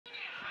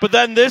But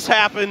then this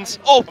happens.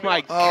 Oh my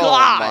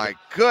God. Oh my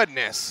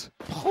goodness.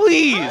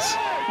 Please,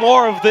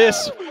 more of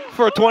this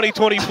for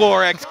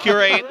 2024,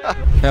 xccurate.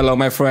 Hello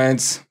my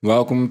friends,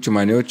 welcome to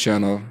my new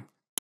channel.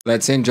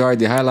 Let's enjoy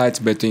the highlights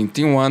between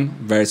Team 1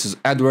 versus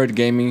Edward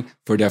Gaming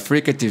for the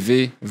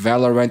AfreecaTV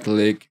VALORANT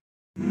League.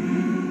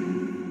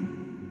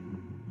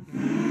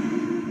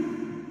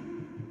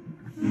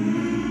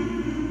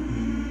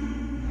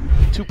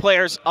 Two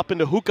players up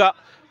into hookah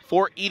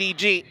for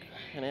EDG.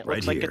 And it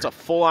looks like it's a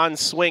full-on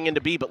swing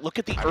into B, but look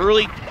at the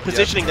early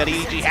positioning that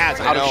EDG has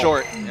out of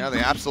short. Yeah, they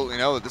absolutely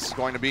know that this is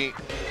going to be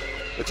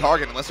the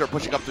target unless they're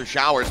pushing up through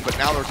showers, but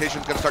now the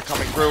rotation's going to start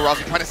coming through.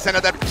 Rossy trying to send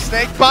out that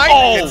snake bite.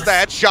 Gets the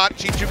headshot.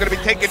 CHICHOO going to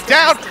be taken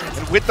down.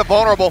 And with the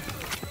vulnerable,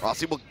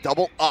 Rossy will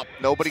double up.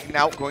 Nobody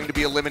now going to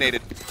be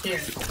eliminated.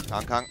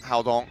 Kong,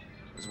 Haodong,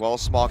 as well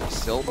as Smoggy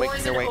still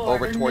making their way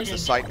over towards the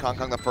site.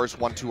 Kong the first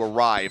one to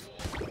arrive.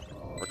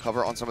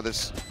 Recover on some of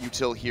this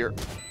util here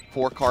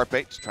for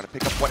Carpe. Just trying to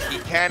pick up what he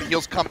can.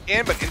 Heals come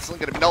in, but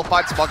instantly going to be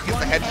nullified. Smoggy gets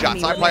the headshot.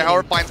 Sayaplayer,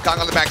 however, finds Kong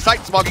on the back side.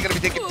 Smoggy going to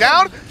be taken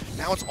down.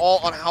 Now it's all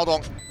on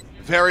Haodong.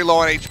 Very low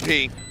on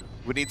HP.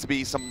 Would need to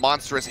be some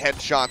monstrous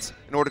headshots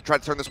in order to try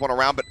to turn this one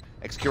around, but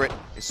xccurate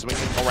is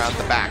swinging around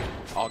the back.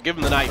 I'll give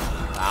him the knife.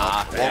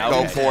 Won't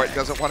go for it.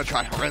 Doesn't want to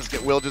try to risk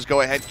it. Will just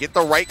go ahead, get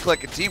the right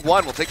click, and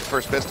T1 will take the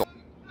first pistol.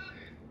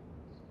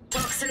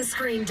 Toxin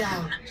screen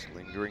down. Just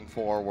lingering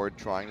forward,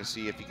 trying to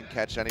see if he can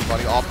catch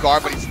anybody off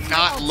guard, but he's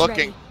not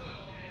looking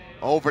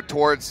over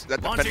towards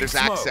that defender's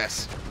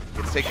access.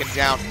 Gets taken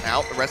down.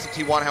 Now the rest of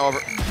T1, however,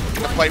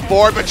 gonna play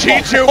forward, but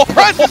CHICHOO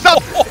presses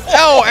up.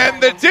 Oh,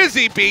 and the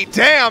dizzy beat.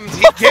 Damned,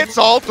 he gets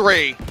all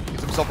three.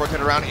 Gets himself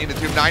rotated around into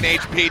 9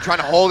 HP, trying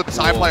to hold it. The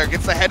Sayaplayer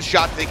gets the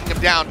headshot, taking him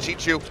down.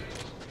 CHICHOO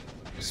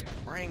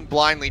spraying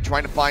blindly,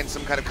 trying to find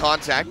some kind of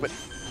contact, but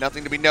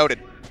nothing to be noted.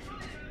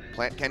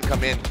 Plant can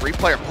come in.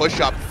 3-player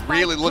push-up,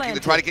 really looking to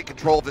try to get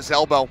control of this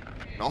elbow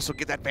and also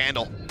get that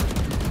Vandal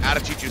out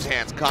of CHICHOO's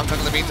hands. Kong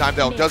in the meantime,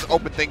 though, does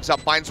open things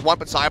up, finds one,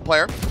 but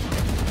Sayaplayer,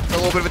 a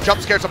little bit of a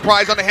jump scare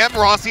surprise onto him.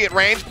 Rossy at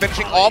range,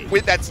 finishing off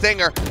with that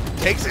stinger,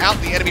 takes out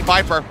the enemy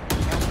Viper.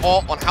 That's all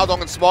on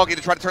Haodong and Smoggy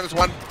to try to turn this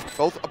one.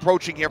 Both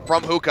approaching here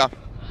from hookah.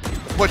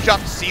 Push up,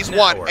 sees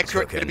one.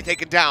 xccurate going to be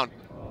taken down.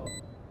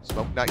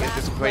 Smoke not yet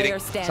dissipating.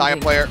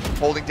 Sayaplayer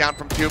holding down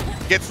from 2.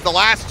 Gets the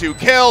last 2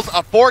 kills.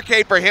 A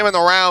 4K for him in the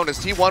round as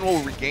T1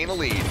 will regain a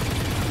lead.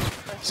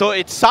 So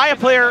it's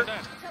Sayaplayer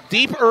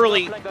deep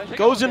early,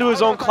 goes into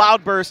his own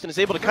cloud burst and is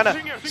able to kind of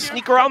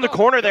sneak around the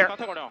corner there.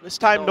 This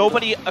time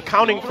nobody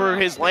accounting for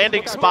his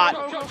landing spot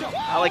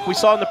like we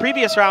saw in the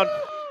previous round.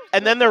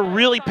 And then they're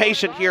really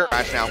patient here.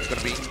 Flash now is going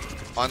to be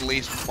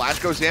unleashed. Flash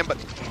goes in, but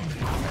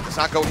does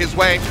not go his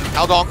way.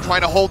 Haodong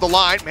trying to hold the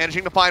line,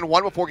 managing to find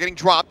one before getting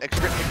dropped.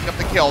 xccurate picking up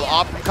the kill.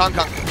 Off from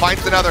Kong,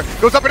 finds another,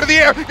 goes up into the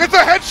air, gets a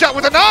headshot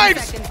with the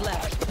knives!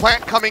 The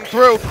plant coming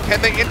through.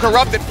 Can they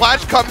interrupt it?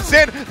 Flash comes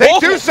in. They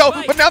do so,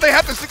 but now they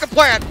have to stick the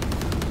plant.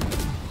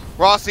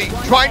 Rossy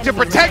trying to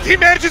protect, he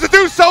manages to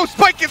do so,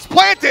 spike gets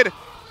planted!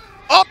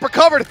 Up,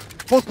 recovered,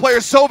 both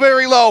players so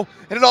very low,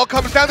 and it all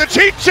comes down to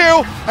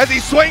CHICHOO as he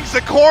swings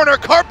the corner.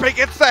 Carpe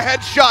gets the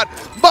headshot.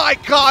 My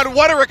God,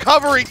 what a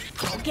recovery!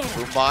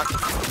 Boombot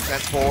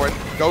sent forward,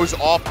 goes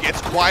off,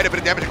 gets quite a bit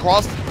of damage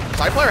across.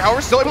 Sayaplayer,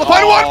 however, still able to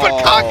find one,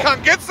 but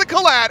Kong gets the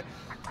collat!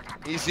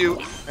 EZU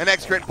and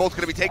xccurate both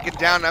going to be taken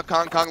down. Now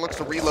Kong looks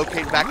to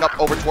relocate back up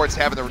over towards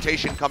heaven. The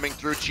rotation coming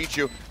through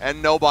CHICHOO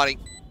and nobody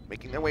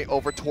making their way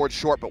over towards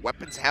short, but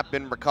weapons have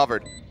been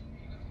recovered.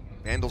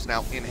 Vandals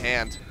now in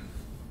hand.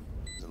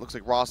 It looks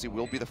like Rossy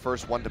will be the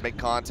first one to make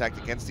contact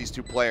against these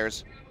two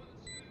players.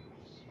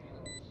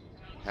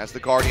 Has the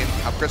Guardian.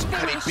 How crisp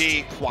can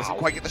he be? Doesn't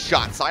quite get the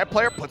shot.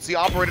 Sayaplayer puts the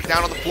operator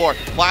down on the floor.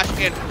 Flash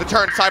in, the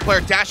turn.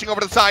 Sayaplayer dashing over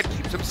to the side.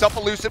 Keeps himself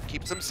elusive,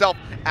 keeps himself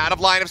out of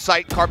line of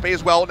sight. Carpe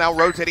as well, now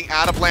rotating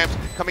out of lamps.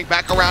 Coming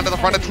back around to the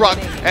front of truck.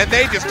 And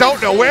they just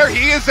don't know where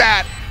he is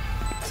at.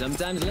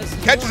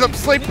 Catches him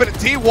sleeping at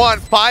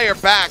T1, fire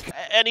back.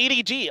 And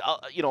EDG,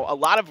 you know, a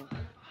lot of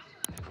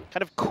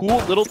kind of cool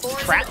little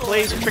trap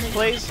plays, trick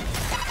plays.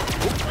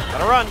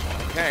 Gotta run.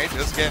 Okay,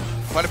 just get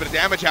quite a bit of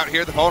damage out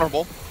here, the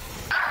vulnerable.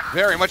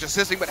 Very much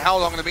assisting, but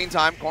Haodong in the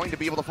meantime going to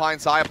be able to find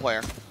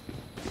Sayaplayer.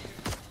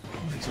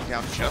 He's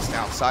down just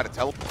outside of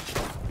teleport.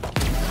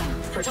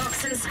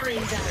 Toxin screen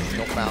down.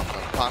 Still found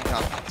Kong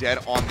dead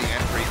on the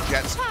entry.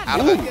 Jets out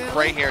of the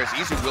fray here as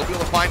EZU will be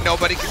able to find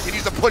nobody.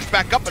 Continues to push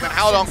back up, and then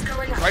Haodong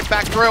right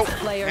back through.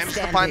 Manages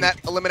to find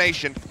that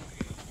elimination.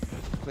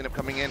 Cleanup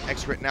coming in.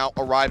 xccurate now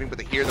arriving, but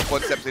they hear the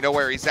footsteps. They know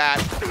where he's at.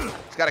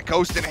 He's got a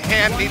ghost in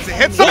hand. Needs to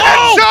hit some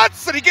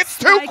headshots, and he gets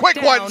 2 quick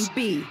ones.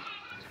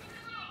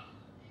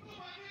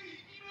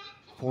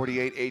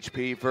 48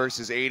 HP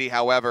versus 80,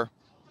 however.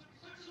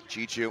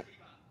 CHICHOO,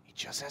 he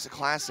just has a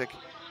classic.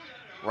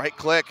 Right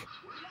click.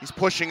 He's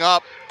pushing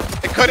up.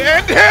 It could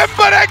end him,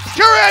 but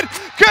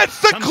xccurate gets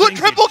the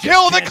triple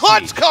kill. The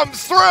clutch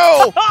comes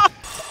through.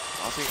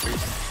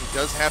 He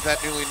does have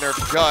that newly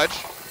nerfed judge.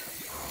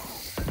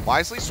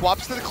 Wisely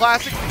swaps to the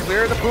classic,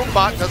 clear the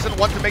Boombot, doesn't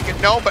want to make it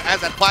known, but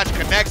as that flash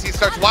connects, he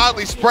starts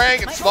wildly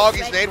spraying, and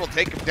Smoggy's nade will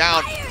take him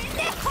down.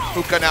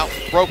 Hookah now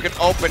broken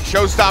open.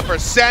 Showstopper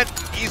sent.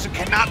 Izu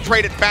cannot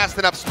trade it fast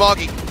enough.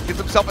 Smoggy gives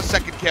himself a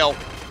second kill.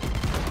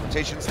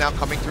 Rotations now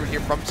coming through here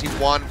from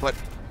T1, but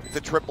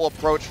the triple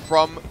approach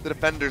from the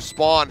defenders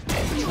spawn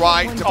to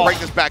try to break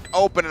this back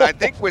open. And I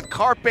think with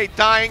Carpe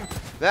dying,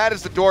 that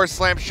is the door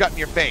slammed shut in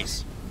your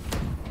face.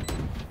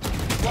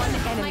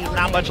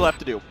 Not much left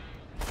to do.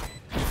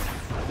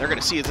 They're going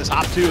to see this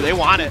hop too. They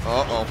want it.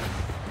 Uh-oh.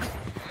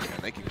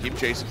 And they can keep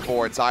chasing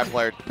forward.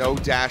 Sayaplayer, no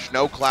dash,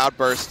 no cloud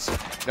bursts,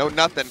 no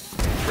nothing.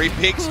 3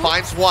 peeks,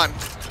 finds one.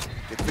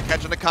 Gets the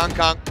catch on the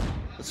Kong.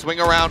 The swing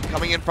around,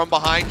 coming in from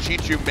behind.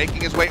 CHICHOO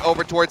making his way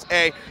over towards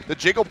A. The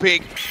jiggle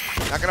peek.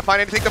 Not going to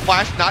find anything to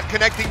flash. Not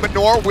connecting, but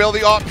nor will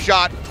the off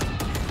shot.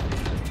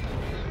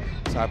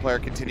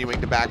 Sayaplayer continuing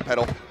to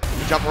backpedal.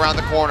 Jump around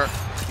the corner.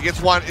 He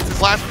gets one. It's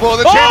his last pull of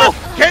the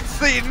chamber. Gets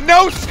the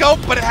no scope,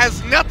 but it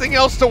has nothing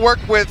else to work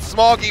with.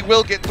 Smoggy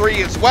will get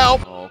 3 as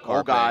well.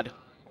 Oh God.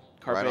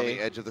 Carpe. Right on the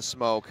edge of the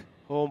smoke.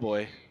 Oh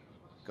boy.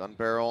 Gun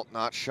barrel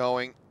not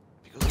showing.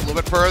 If he goes a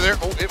little bit further.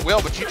 Oh, it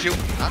will, but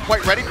CHICHOO not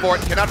quite ready for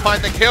it. Cannot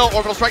find the kill.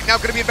 Orbital strike now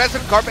going to be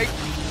invested. Carpe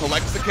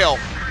collects the kill.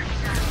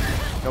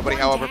 Nobody,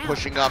 however,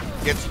 pushing up.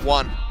 Gets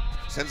one.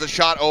 Sends a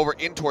shot over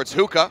in towards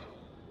Hookah.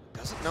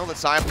 Doesn't know that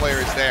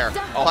Sayaplayer is there.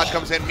 Flash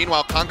comes in.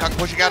 Meanwhile, Kong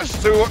pushing out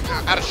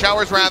of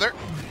showers rather.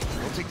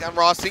 Will take down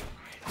Rossy.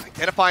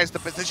 Identifies the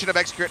position of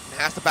xccurate and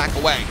has to back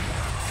away.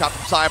 Shot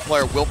from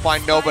Sayaplayer will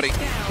find nobody.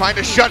 Trying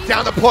to shut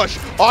down the push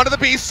onto the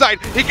B side.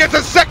 He gets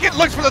a second.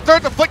 Looks for the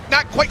third. The flick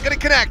not quite going to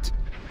connect.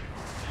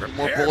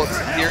 More bullets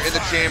here in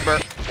the chamber.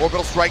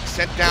 Orbital strike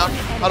sent down.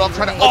 Haodong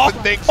trying to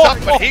open things up,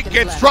 but he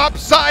gets dropped.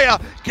 Saya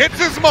gets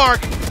his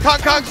mark.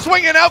 Kong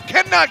swinging out.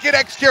 Cannot get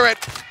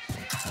xccurate.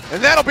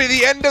 And that'll be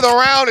the end of the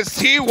round as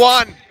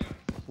T1.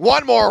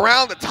 One more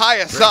round to tie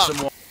us up.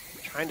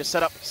 Trying to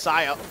set up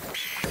Saya.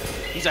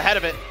 He's ahead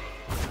of it.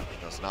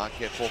 Does not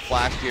get full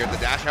flash here. The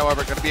dash,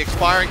 however, going to be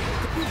expiring.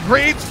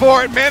 Breeds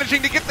for it,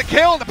 managing to get the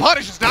kill, and the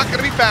punish is not going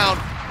to be found.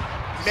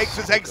 Makes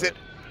his exit.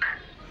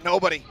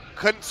 Nobody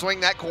couldn't swing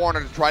that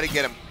corner to try to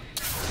get him.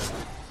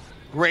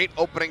 Great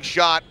opening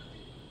shot.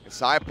 And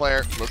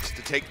Sayaplayer looks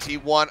to take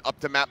T1 up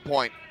to map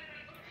point.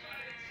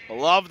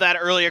 Love that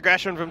early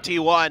aggression from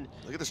T1.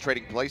 Look at this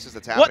trading places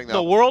that's happening,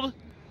 though. What the world?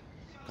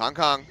 Kong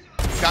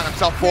got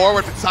himself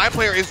forward, but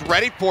Sayaplayer is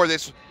ready for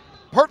this,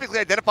 perfectly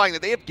identifying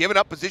that they have given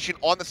up position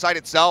on the site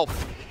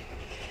itself.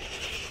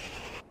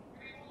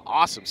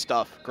 Awesome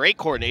stuff. Great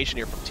coordination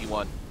here from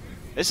T1.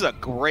 This is a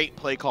great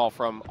play call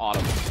from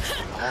Autumn.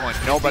 Oh,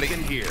 and nobody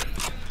in here.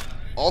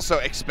 Also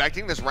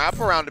expecting this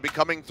wraparound to be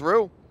coming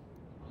through.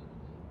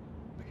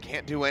 But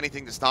can't do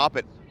anything to stop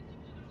it.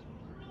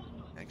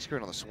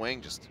 xccurate on the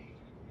swing, just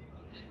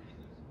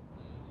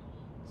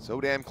so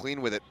damn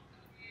clean with it.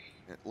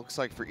 It looks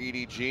like for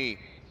EDG,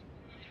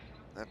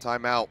 that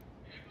timeout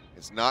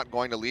is not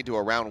going to lead to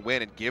a round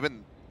win. And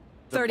given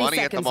the money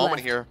at the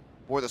moment here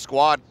for the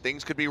squad,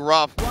 things could be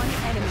rough.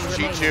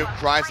 CHICHOO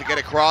tries to get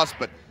across,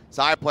 but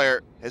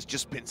Sayaplayer has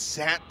just been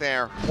sat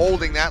there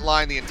holding that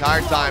line the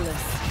entire time.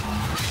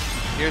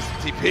 Here's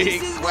the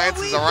TP,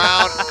 glances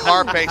around,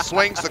 Carpe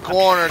swings the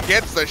corner,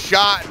 gets the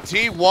shot, and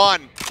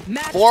T1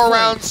 4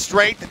 rounds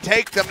straight to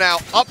take them now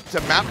up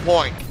to map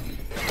point.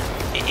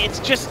 It's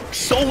just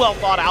so well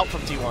thought out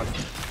from T1.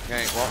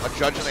 Okay, well, a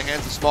judge in the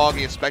hands of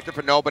Smoggy, inspector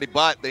for nobody,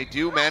 but they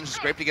do manage to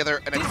scrape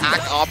together an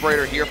attack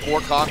operator here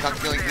for Kong,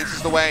 feeling this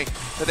is the way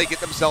that they get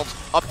themselves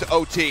up to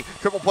OT.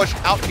 Triple push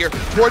out here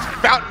towards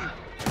Fountain.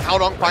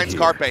 Haodong finds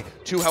Carpe.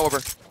 2,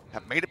 however,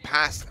 have made it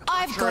past.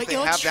 I'm not sure if they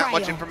have that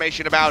much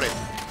information about it.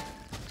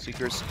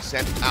 Seekers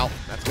sent out.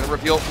 That's going to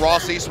reveal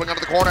Rossy. Swing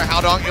onto the corner.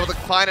 Haodong able to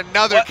find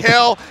another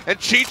kill. And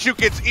CHICHOO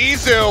gets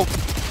Izu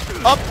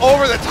up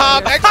over the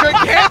top. xccurate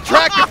can't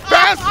track it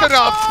fast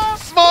enough.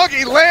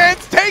 Smoggy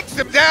lands, takes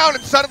him down,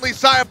 and suddenly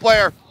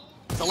Sayaplayer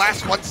is the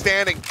last one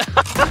standing.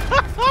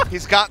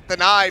 He's got the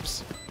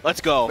knives.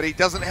 Let's go. But he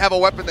doesn't have a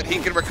weapon that he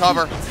can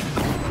recover.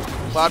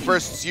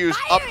 Cloudburst is used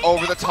up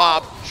over the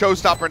top.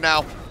 Showstopper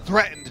now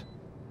threatened.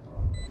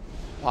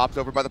 Popped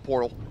over by the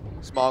portal.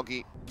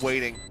 Smoggy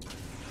waiting.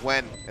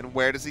 When and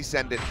where does he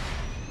send it?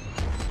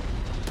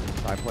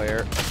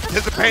 Sayaplayer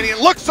anticipating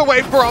and looks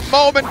away for a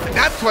moment, and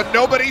that's when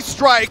nobody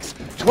strikes.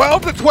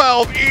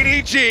 12-12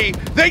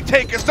 EDG. They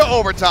take us to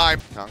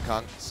overtime.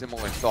 Kong,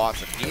 similar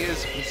thoughts, and he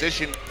is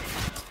positioned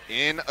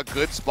in a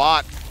good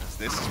spot.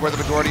 This is where the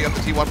majority of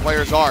the T1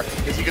 players are.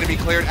 Is he going to be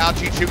cleared out?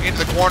 CHICHOO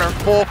into the corner.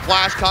 Full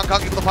flash. Kong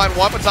gets to find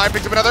one, but Saya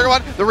picks up another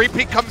one. The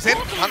repeat comes in.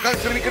 Kong's going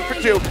to be good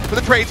for 2. But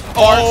the trades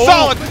are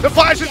solid. The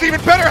flash is even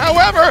better,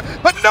 however,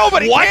 but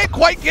nobody can't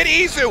quite get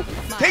Izu.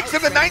 Takes him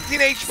to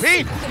 19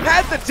 HP.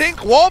 Had the Dink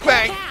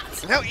wallbang.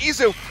 And now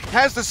Izu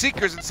has the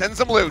Seekers and sends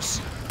them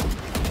loose.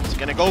 He's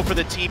going to go for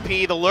the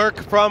TP. The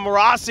lurk from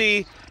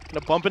Rossy.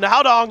 Going to bump into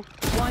Haodong.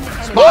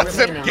 Spots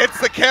him, gets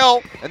the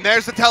kill, and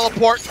there's the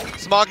teleport.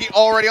 Smoggy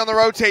already on the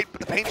rotate, but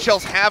the paint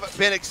shells have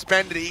been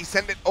expended. He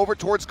sent it over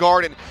towards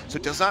Garden, so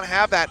does not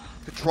have that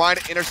to try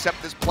to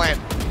intercept this plant.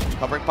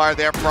 Covering fire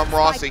there from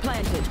Rossy.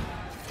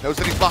 Knows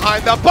that he's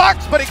behind the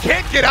box, but he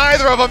can't get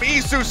either of them.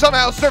 Izu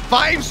somehow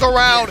survives the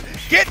round,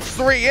 gets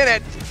 3 in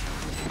it.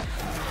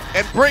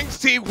 and brings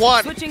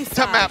T1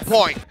 to map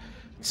point.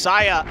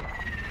 Saya,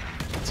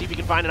 let's see if he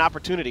can find an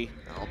opportunity.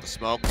 Oh, the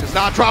smoke does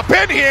not drop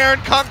in here,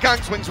 and Kong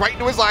swings right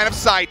into his line of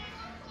sight.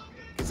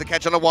 Gets the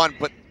catch on the one,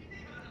 but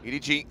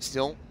EDG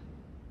still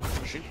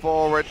pushing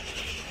forward.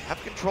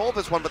 Have control of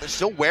this one, but they're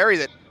still wary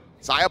that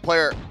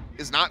Sayaplayer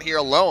is not here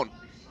alone.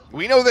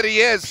 We know that he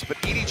is, but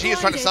EDG is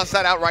trying to suss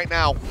that out right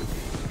now.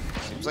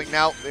 Seems like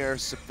now they're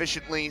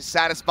sufficiently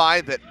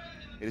satisfied that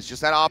it is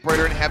just that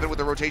operator in heaven with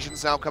the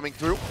rotations now coming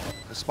through.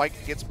 The spike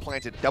gets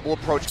planted, double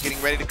approach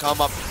getting ready to come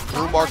up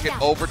through market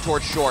over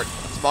towards short.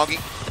 Smoggy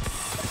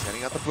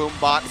setting out the boom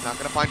bot, not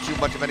going to find too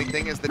much of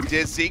anything as the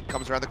Dizzy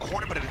comes around the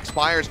corner, but it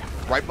expires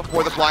right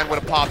before the blind would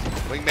have popped.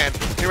 Wingman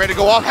getting ready to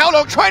go off.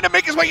 Haodong trying to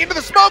make his way into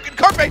the smoke, and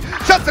Carpe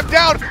shuts him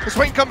down. The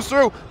swing comes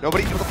through.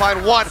 Nobody able to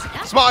find one.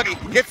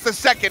 Smoggy gets the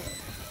second.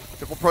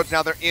 Triple approach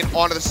now, they're in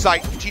onto the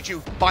site.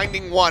 CHICHOO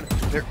finding one.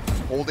 They're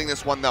holding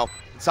this one though.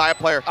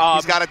 Sayaplayer,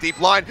 he's got a deep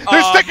line.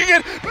 They're sticking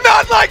it.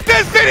 Not like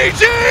this,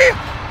 EDG!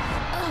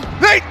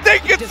 They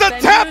think it's a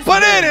tap,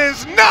 but it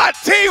is not.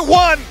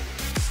 T1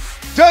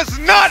 does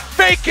not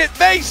fake it.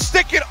 They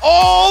stick it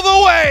all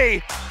the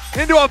way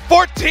into a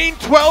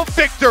 14-12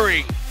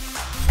 victory.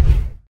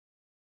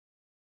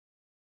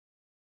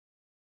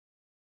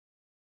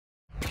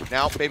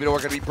 Now, Baby Door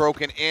going to be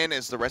broken in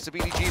as the rest of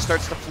EDG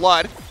starts to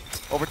flood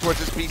over towards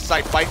this B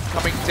site. Fight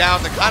coming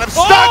down. They're kind of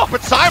stuck,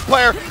 but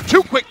Sayaplayer,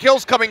 2 quick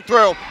kills coming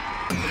through.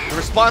 The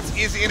response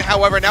is in,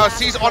 however. Now it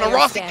sees on a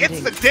Rossy,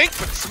 gets the dink,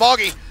 but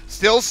Smoggy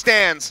still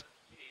stands.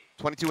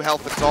 22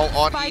 health, it's all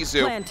on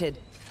Izu.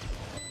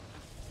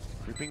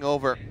 Creeping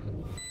over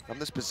from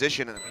this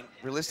position, and I mean,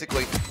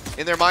 realistically,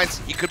 in their minds,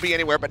 he could be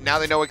anywhere, but now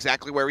they know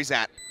exactly where he's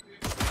at.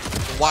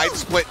 The wide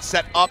split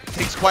set up,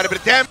 takes quite a bit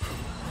of damage.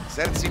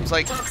 Instead, it seems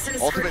like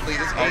ultimately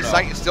this A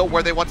site is still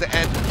where they want to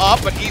end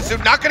up, but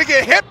Izu not going to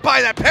get hit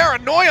by that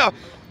paranoia.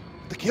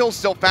 The kill's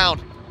still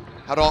found.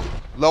 Haodong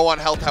low on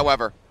health,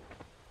 however.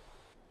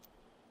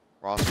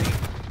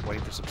 Rossy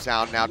waiting for some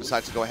sound now,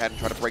 decides to go ahead and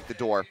try to break the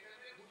door.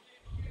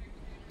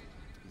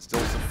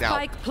 Still some doubt.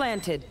 Spike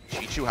planted.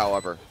 CHICHOO,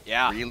 however,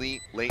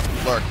 really late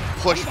lurk.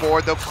 Push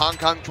forward though, Kong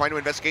trying to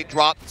investigate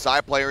drop.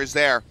 Sayaplayer is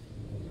there.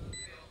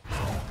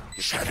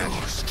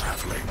 Shadows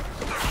traveling.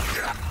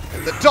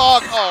 The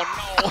dog, oh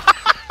no.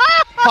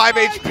 5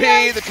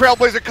 HP, the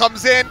Trailblazer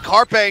comes in.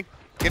 Carpe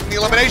getting the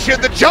elimination.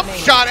 The jump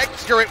shot,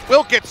 xccurate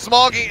will get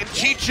Smoggy, and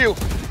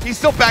CHICHOO, he's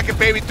still back at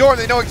Baby Door.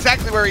 They know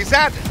exactly where he's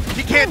at.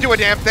 He can't do a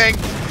damn thing.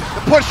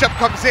 The push-up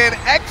comes in,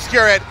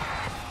 xccurate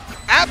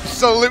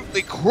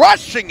absolutely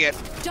crushing it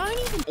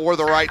or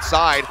the right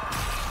side.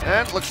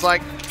 And looks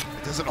like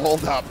it doesn't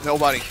hold up.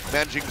 Nobody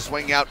managing to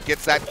swing out,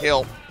 gets that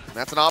kill. And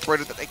that's an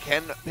operator that they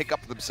can pick up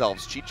for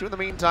themselves. CHICHOO in the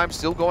meantime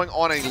still going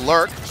on a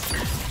lurk.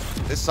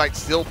 This site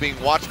still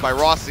being watched by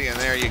Rossy, and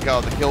there you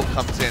go. The kill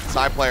comes in.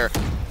 Sayaplayer,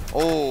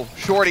 oh,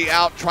 shorty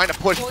out, trying to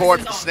push forward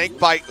with the snake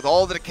bite with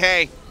all the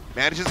decay.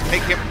 Manages to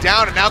take him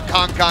down, and now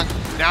Kong,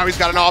 now he's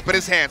got an op in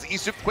his hands.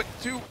 Izu quick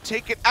to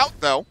take it out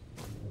though.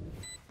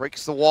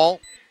 Breaks the wall.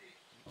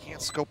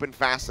 Can't scope in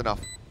fast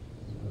enough.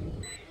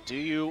 Do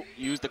you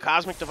use the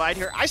Cosmic Divide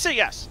here? I say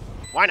yes.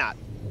 Why not?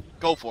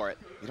 Go for it.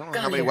 You don't know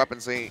how many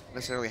weapons they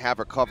necessarily have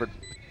recovered.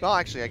 Well,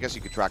 actually, I guess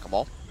you could track them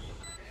all.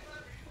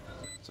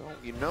 So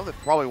you know that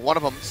probably one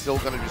of them is still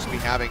going to just be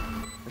having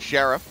a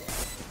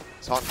Sheriff.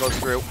 Taunt goes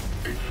through.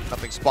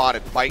 Nothing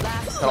spotted. Fight.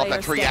 Cut off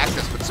that tree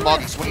access, but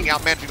Smoggy swinging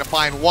out, managing to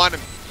find one.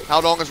 And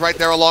Haodong is right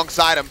there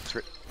alongside him.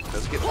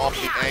 Does get off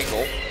the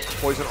angle.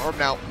 Poison Orb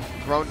now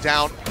thrown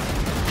down.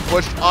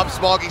 Pushed up,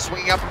 Smoggy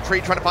swinging out from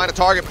tree, trying to find a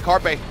target, but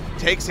Carpe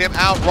takes him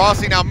out.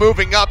 Rossy now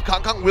moving up.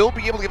 Kong will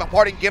be able to give a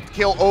parting gift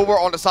kill over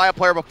onto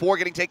Sayaplayer before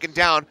getting taken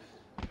down.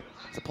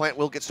 The plant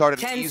will get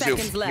started at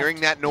Izu.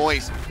 Hearing that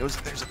noise, there's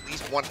at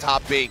least one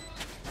top B.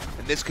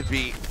 And this could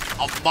be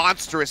a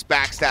monstrous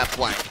backstab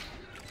flank.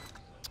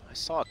 I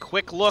saw a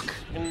quick look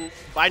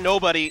by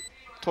nobody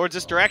towards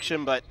this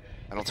direction, but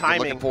I don't think they're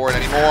looking for it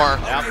anymore.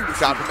 Yep.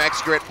 Shot from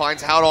xccurate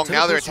finds Haodong.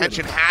 Now their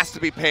attention has to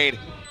be paid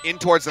in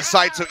towards the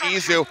site, so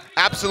Izu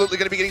absolutely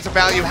going to be getting some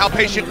value. How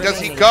patient does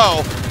he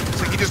go?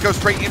 So he just goes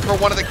straight in for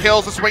one of the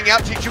kills. The swing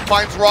out, CHICHOO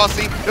finds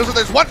Rossy.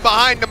 There's one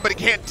behind him, but he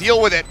can't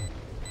deal with it.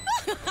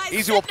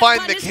 Izu will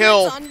find the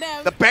kill.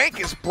 The bank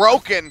is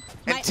broken,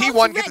 and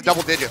T1 gets the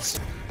double digits.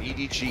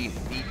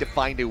 EDG need to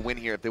find a win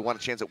here if they want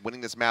a chance at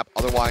winning this map.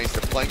 Otherwise,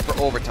 they're playing for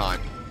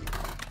overtime.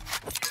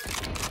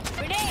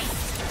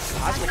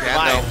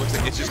 Again, though, looks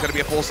like it's just going to be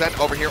a full set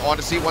over here on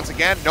to C once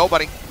again.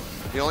 Nobody.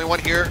 The only one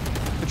here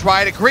to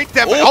try to greet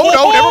them. But oh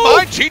no, never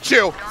mind.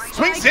 CHICHOO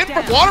swings in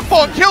from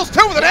Waterfall and kills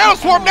two with an arrow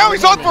swarm. Now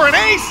he's on for an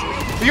ace.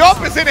 The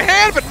op is in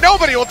hand, but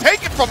nobody will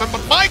take it from him.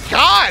 But my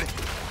God,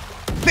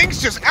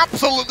 things just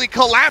absolutely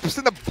collapsed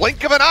in the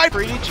blink of an eye.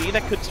 For EDG,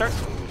 that could start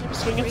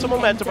swinging some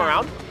momentum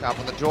around. Out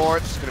from the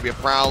George, it's going to be a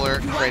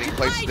Prowler trading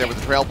places there with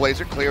the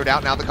Trailblazer. Cleared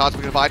out, now the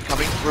Cosmic Divide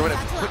coming through and a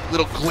quick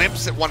little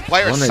glimpse at one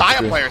player.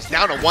 Sayaplayer's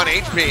down to 1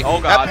 HP.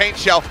 Oh God. That paint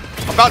shell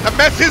about to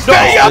mess his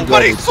day up,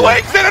 but he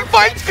swings in and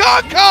finds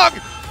Kong.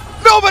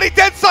 Nobody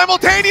dead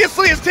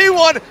simultaneously as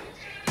T1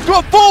 do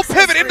a full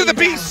pivot into the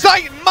B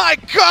site. My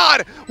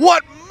God,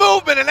 what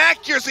movement and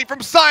accuracy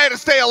from Saya to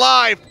stay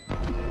alive.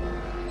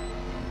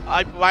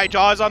 My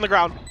jaw is on the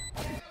ground.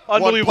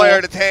 Unbelievable. One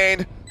player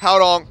detained.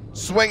 Haodong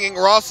swinging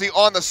Rossy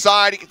on the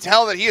side. You can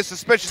tell that he is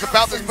suspicious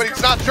about this, but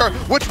he's not sure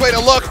which way to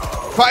look.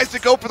 Tries to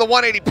go for the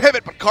 180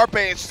 pivot, but Carpe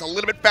is just a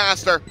little bit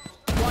faster.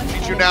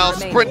 CHICHOO now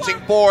sprinting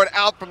forward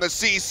out from the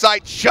C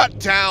site, shut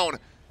down.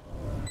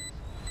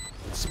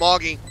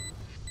 Smoggy,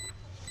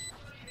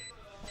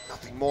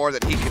 nothing more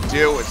that he can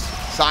do as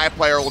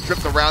Sayaplayer will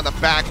drift around the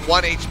back.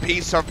 1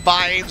 HP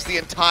survives the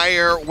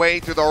entire way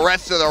through the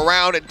rest of the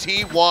round, and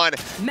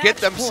T1 get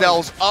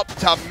themselves up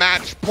to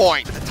match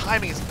point. The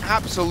timing is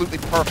absolutely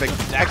perfect.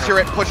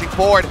 xccurate pushing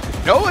forward.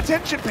 No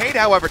attention paid,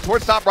 however,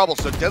 towards top rubble,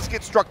 so it does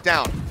get struck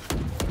down.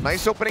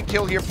 Nice opening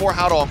kill here for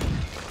Haodong.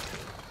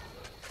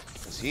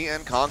 As he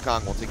and Kong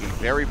will take a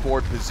very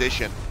forward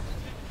position.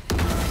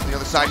 On the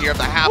other side here of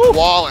the half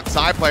wall, and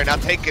Sayaplayer now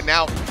taken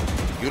out,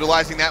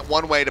 utilizing that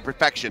one way to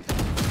perfection.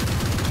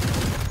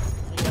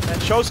 That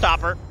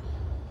showstopper.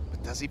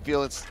 But does he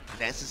feel it's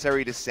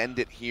necessary to send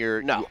it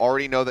here? No. You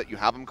already know that you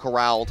have him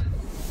corralled.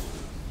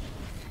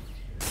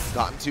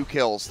 Gotten 2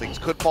 kills. Things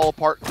could fall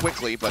apart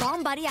quickly, but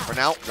for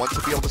now, wants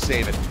to be able to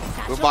save it.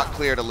 Boombot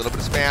cleared, a little bit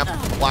of spam.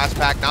 Blast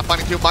pack, not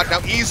finding too much. Now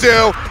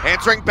Izu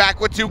answering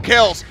back with 2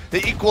 kills.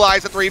 They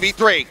equalize at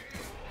 3v3.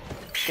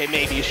 Okay,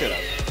 maybe you should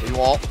have. You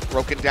all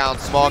broken down.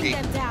 Smoggy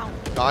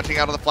dodging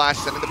out of the flash,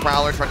 sending the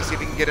Prowler, trying to see if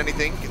he can get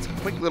anything. Gets a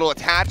quick little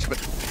attach, but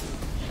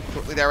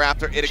shortly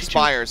thereafter, it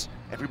expires.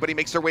 Everybody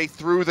makes their way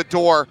through the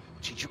door.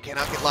 CHICHOO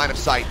cannot get line of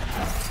sight.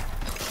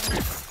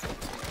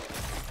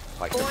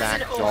 Fight the back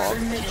dog.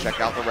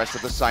 Check out the rest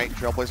of the site.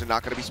 Trailblazer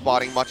not going to be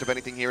spotting much of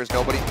anything here as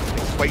nobody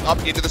makes his way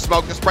up into the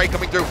smoke. The spray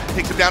coming through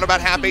takes him down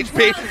about half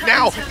HP.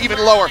 Now even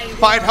lower.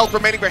 5 health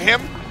remaining for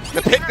him.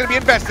 The pit going to be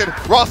invested.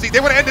 Rossy, they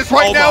want to end this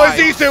right now as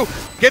Izu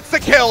gets the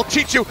kill.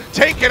 CHICHOO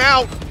taken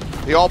out.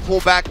 They all pull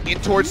back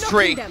in towards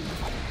tree.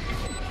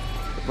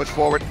 Push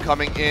forward,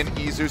 coming in.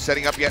 Izu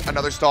setting up yet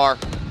another star.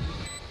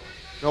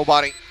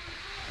 Nobody.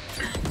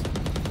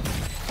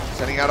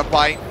 Sending out a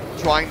bite,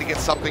 trying to get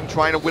something,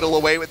 trying to whittle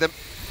away with him.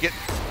 Get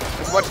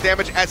as much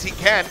damage as he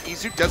can.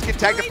 Izu does get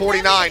tagged at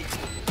 49.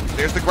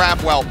 There's the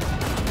grab well.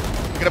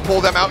 Gonna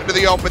pull them out into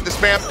the open. The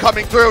spam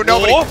coming through.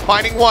 Nobody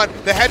finding one.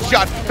 The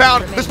headshot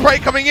found. The spray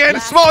coming in.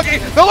 Smoggy,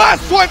 the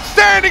last one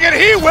standing, and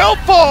he will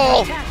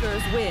fall.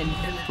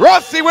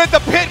 Rossy with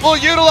the pit will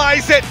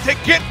utilize it to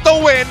get the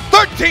win.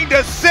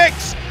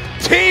 13-6.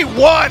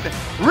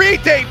 T1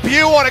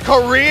 re-debut on a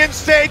Korean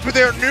stage with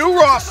their new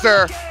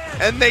roster,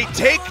 and they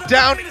take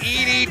down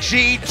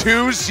EDG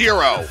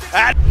 2-0.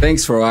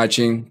 Thanks for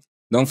watching.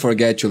 Don't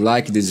forget to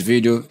like this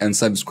video and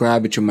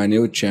subscribe to my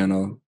new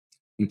channel.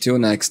 Until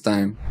next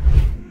time.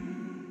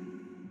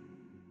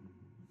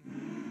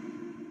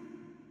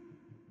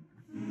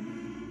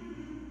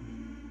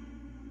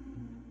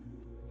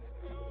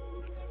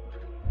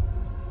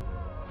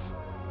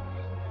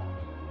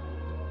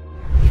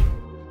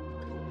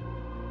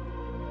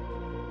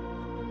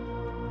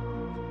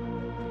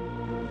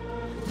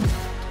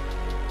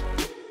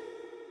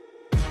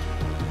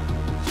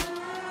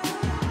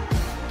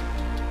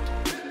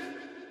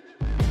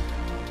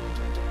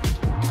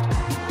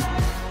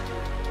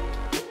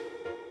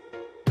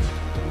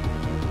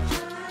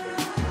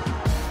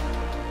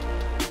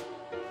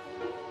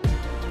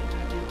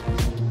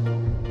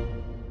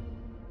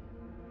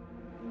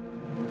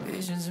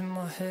 Visions in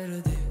my head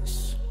of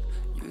this,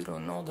 you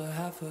don't know the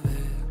half of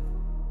it.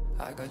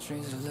 I got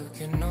dreams of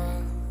looking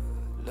up,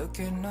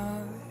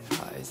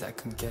 high as I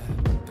can get,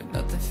 but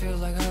nothing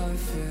feels like how it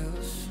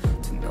feels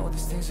to know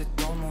these things I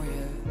don't know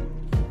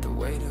yet. The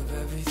weight of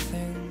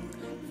everything,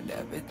 and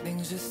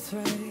everything's just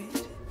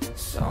thread.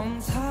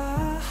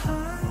 Sometimes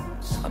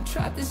I'm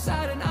trapped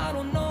inside and I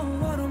don't know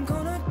what I'm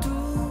gonna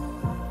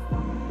do,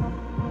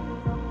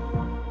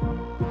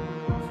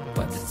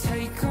 but to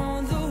take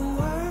on the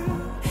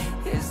world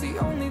is the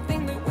only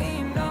thing that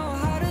we know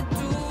how to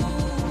do.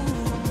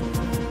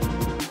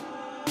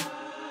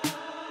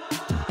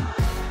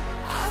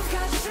 I've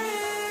got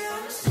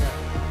dreams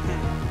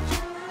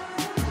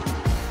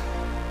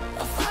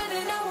of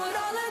finding out what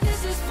all of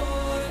this is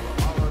for.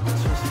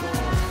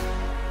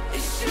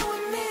 It's you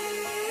and me,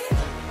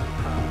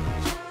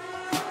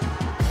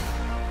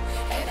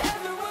 and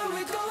everywhere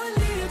we go it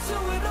leads to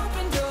an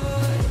open door.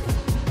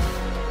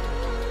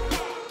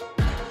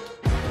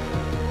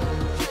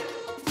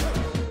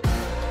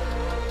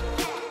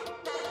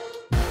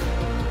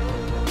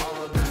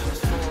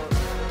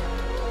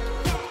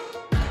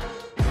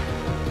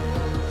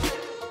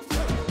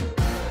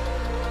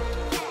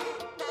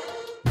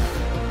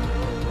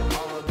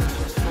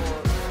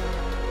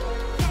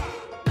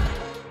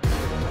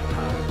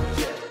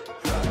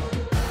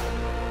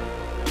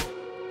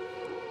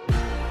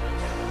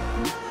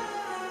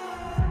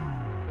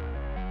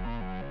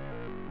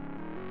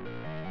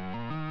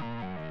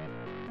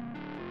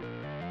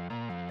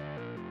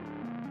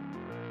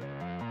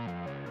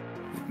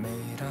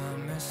 Made our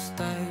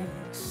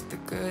mistakes, the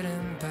good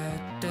and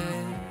bad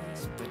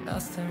days, but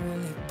nothing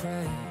really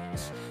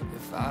breaks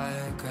if I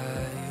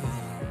got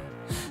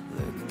you.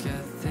 Look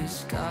at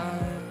this sky.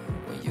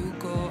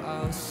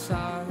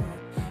 outside,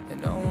 and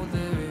no,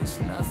 there is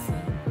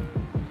nothing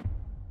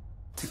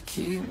to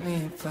keep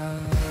me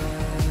back.